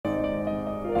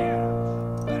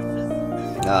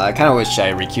I kind of wish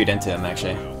I requeued into him,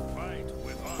 actually.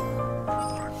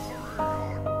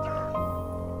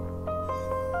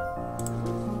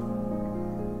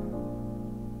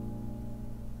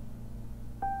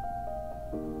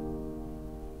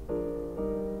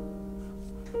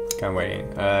 I'm waiting.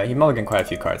 He mulliganed quite a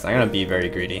few cards. I'm gonna be very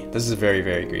greedy. This is a very,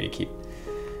 very greedy keep.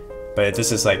 But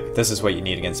this is what you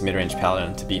need against mid-range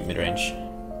paladin to beat mid-range.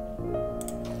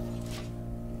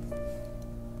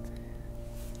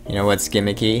 You know what's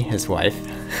gimmicky? His wife.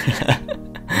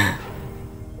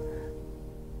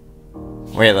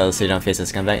 Wait, Lil, so you don't face that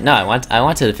scumbag? No, I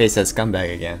wanted to face that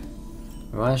scumbag again.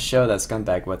 I want to show that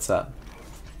scumbag what's up.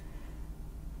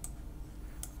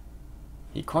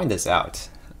 He coined this out.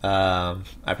 I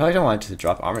probably don't want to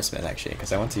drop Armor Smith actually,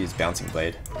 because I want to use Bouncing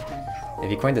Blade. If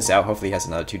he coined this out, hopefully he has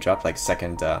another 2-drop like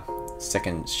second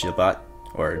Shield Bot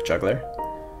or Juggler.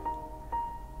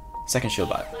 Second Shield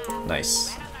Bot.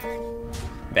 Nice.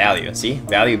 Value, see?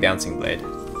 Value Bouncing Blade.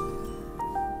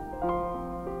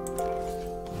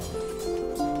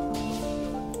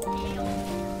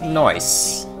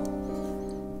 Nice.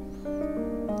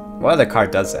 What other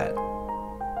card does that?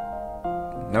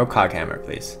 No Cog Hammer,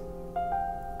 please.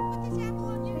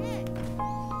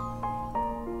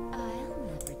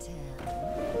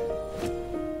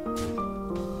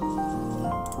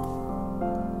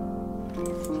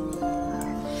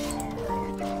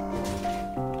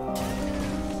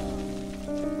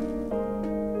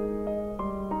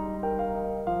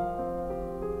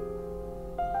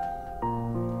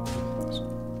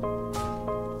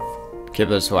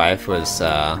 Kibler's wife was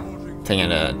playing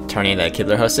in a tourney that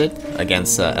Kibler hosted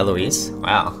against Eloise.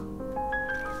 Wow.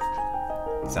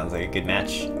 Sounds like a good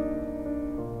match.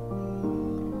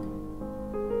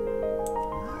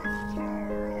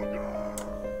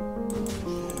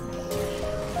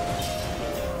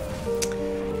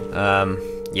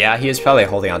 Yeah, he is probably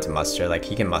holding on to muster. Like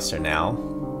he can muster now,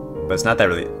 but it's not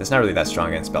really that strong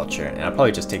against Belcher. And I'll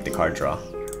probably just take the card draw.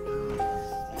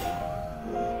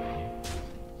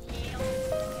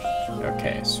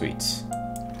 Okay, sweet.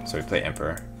 So we play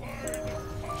Emperor.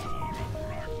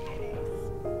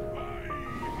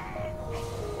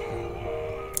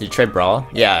 Did you trade Brawl?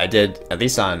 Yeah, I did. At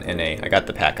least on NA. I got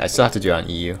the pack. I still have to do it on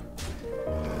EU.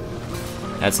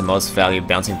 That's the most valued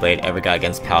Bouncing Blade ever got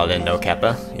against Paladin, no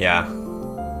Kappa. Yeah.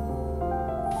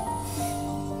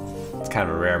 It's kind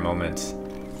of a rare moment.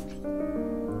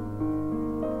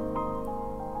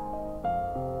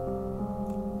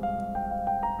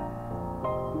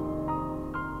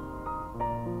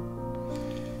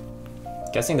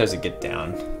 Guessing there's a get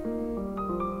down.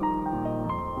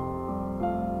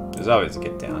 There's always a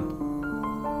get down.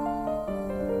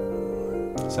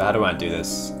 So how do I want to do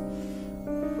this?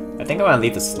 I think I want to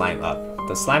leave the slime up.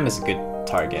 The slime is a good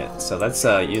target, so let's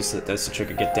use this to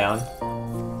trigger get down.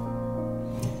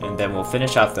 And then we'll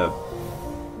finish off the...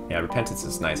 Yeah, Repentance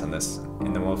is nice on this.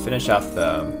 And then we'll finish off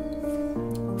the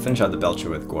Belcher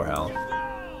with Gorehowl.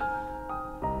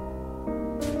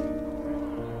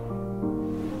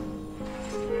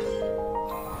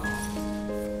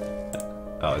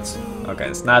 Oh, it's okay.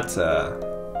 It's not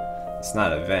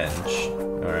Avenge.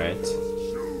 All right.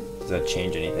 Does that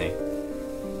change anything?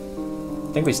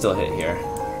 I think we still hit here.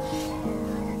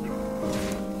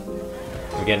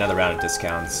 We get another round of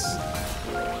discounts.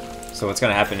 So what's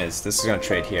gonna happen is this is gonna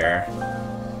trade here.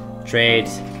 Trade.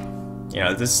 You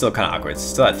know, this is still kind of awkward. It's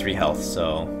still at 3 health,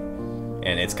 so,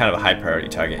 and it's kind of a high priority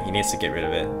target. He needs to get rid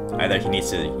of it. Either he needs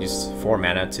to use 4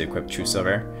 mana to equip True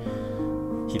Silver.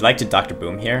 He'd like to Dr.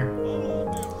 Boom here.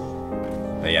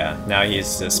 But yeah, now he's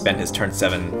spent his turn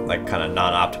 7 like kind of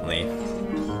non-optimally.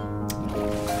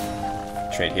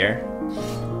 Trade here.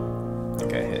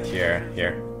 Okay, hit here,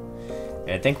 here.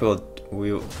 And I think we'll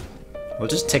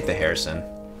just take the Harrison.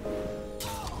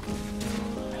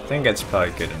 I think that's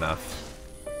probably good enough.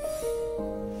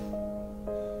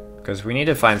 Because we need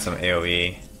to find some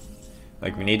AoE.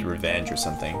 Like we need revenge or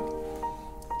something.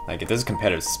 Like if this is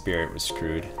competitive spirit, we're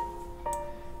screwed.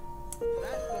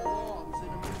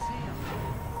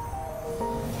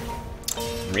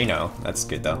 Reno, that's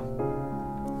good though.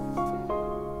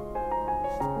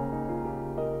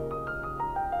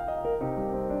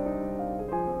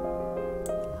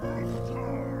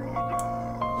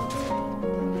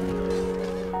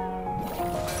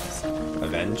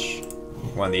 Avenge.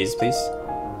 One of these, please.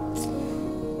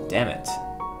 Damn it.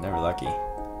 Never lucky.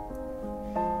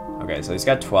 Okay, so he's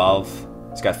got 12.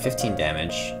 He's got 15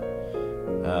 damage.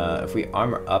 If we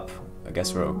armor up, I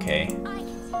guess we're okay.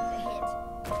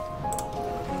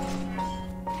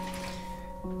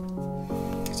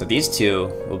 So these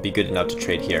two will be good enough to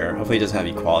trade here. Hopefully he doesn't have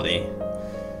equality.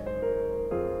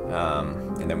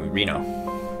 And then we Reno.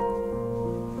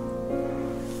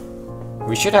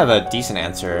 We should have a decent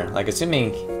answer, like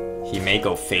assuming he may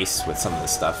go face with some of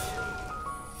this stuff.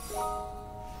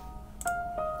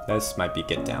 This might be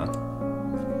get down.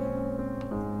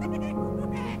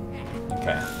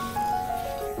 Okay.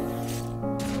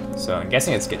 So I'm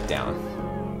guessing it's get down.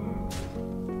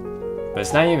 But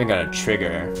it's not even gonna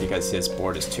trigger because his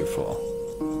board is too full.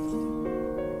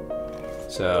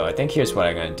 So I think here's what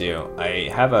I'm gonna do. I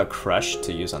have a crush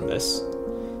to use on this.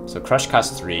 So crush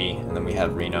costs 3, and then we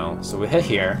have Reno. So we hit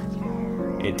here.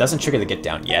 It doesn't trigger the get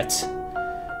down yet.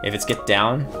 If it's get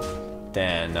down,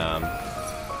 then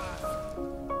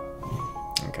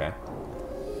okay,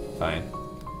 fine.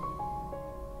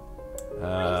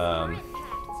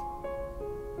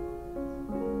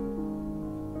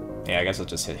 Yeah, I guess I'll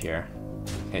just hit here.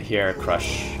 Hit here,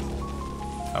 crush.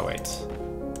 Oh wait.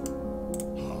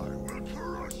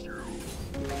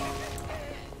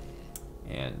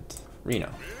 And Reno.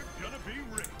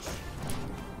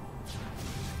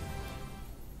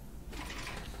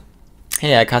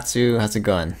 Hey Akatsu, how's it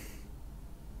going?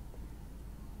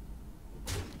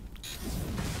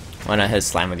 Why not hit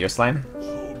slime with your slime?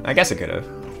 I guess it could have.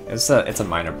 It's a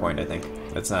minor point, I think.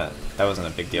 That wasn't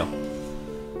a big deal.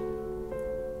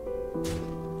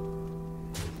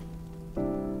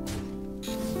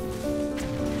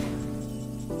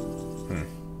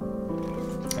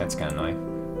 That's kind of annoying.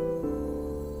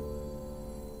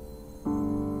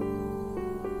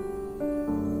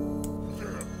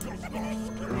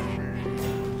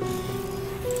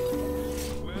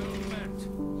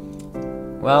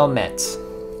 Well met.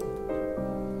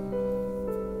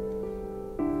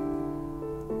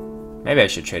 Maybe I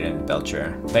should trade in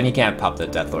Belcher. Then he can't pop the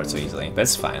Death Lord so easily. But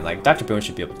it's fine. Like, Dr. Boone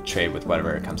should be able to trade with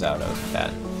whatever comes out of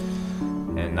that.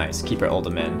 And nice. Keeper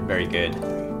Uldaman. Very good.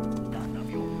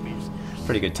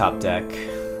 Pretty good top deck.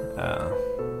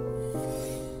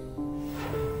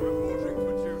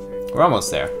 We're almost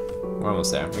there. We're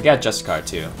almost there. We got Justicar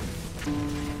too.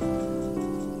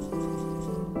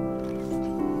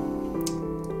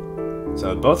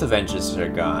 So both Avengers are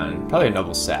gone. Probably a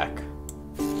Noble Sack.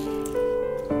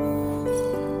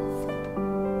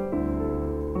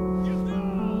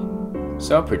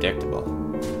 So predictable.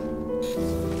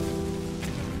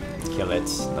 Kill it.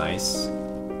 Nice.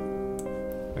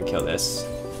 We kill this.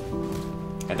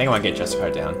 I think I want to get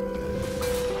Justicar down.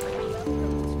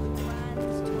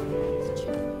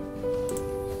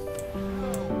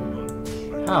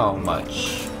 How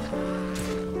much?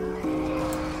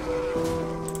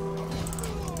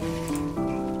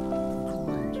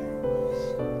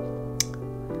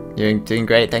 You're doing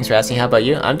great. Thanks for asking. How about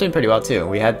you? I'm doing pretty well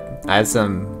too. I had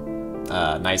some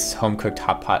nice home cooked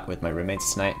hot pot with my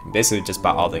roommates tonight. Basically, just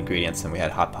bought all the ingredients and we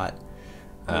had hot pot.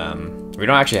 We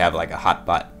don't actually have like a hot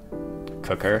pot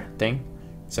cooker thing,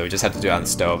 so we just have to do it on the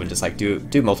stove and just like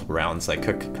do multiple rounds. Like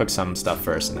cook some stuff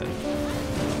first and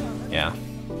then yeah.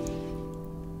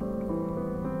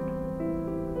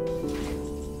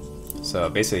 So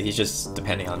basically, he's just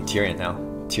depending on Tyrion now.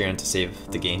 Tyrion to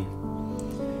save the game.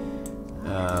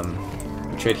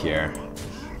 Trade here.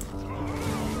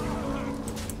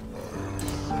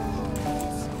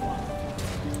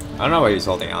 I don't know what he's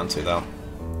holding on to though.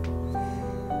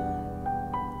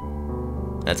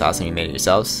 That's awesome, you made it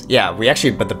yourselves. Yeah, we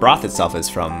actually, but the broth itself is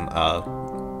from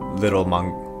Little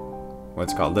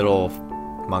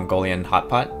Mongolian hot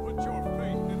pot.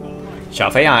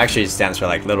 Xiaofeiyan actually stands for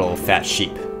like little fat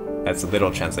sheep. That's a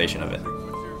literal translation of it.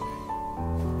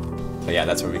 But yeah,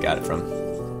 that's where we got it from.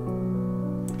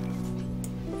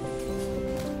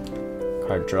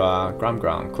 Card draw,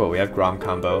 Grom. Cool, we have Grom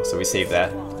combo, so we save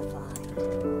that.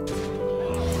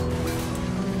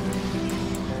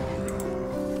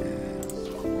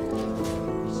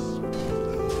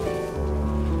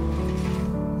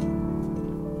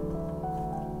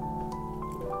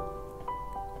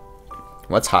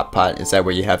 What's hot pot? Is that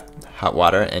where you have hot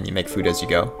water and you make food as you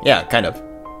go? Yeah, kind of.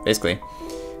 Basically.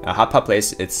 A hot pot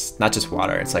place, it's not just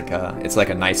water, it's like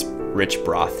a nice rich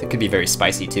broth. It could be very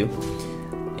spicy too.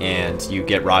 And you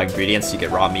get raw ingredients, you get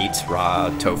raw meat,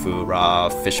 raw tofu, raw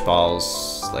fish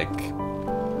balls, like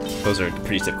those are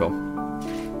pretty typical.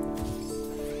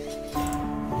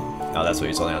 Oh, that's what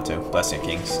he's holding on to. Blessing of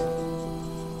Kings.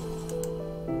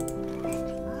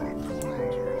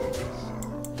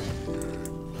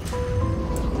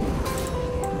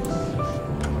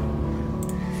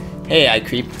 Hey,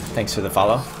 iCreep. Thanks for the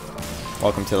follow.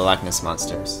 Welcome to the Loch Ness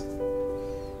Monsters.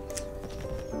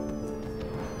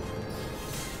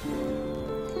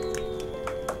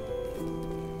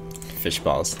 Fish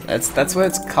balls. That's what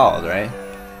it's called, right?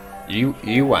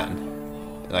 You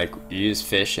won. Like you use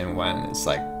fish and when it's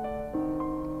like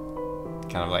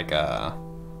kind of like a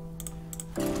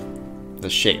the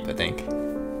shape, I think.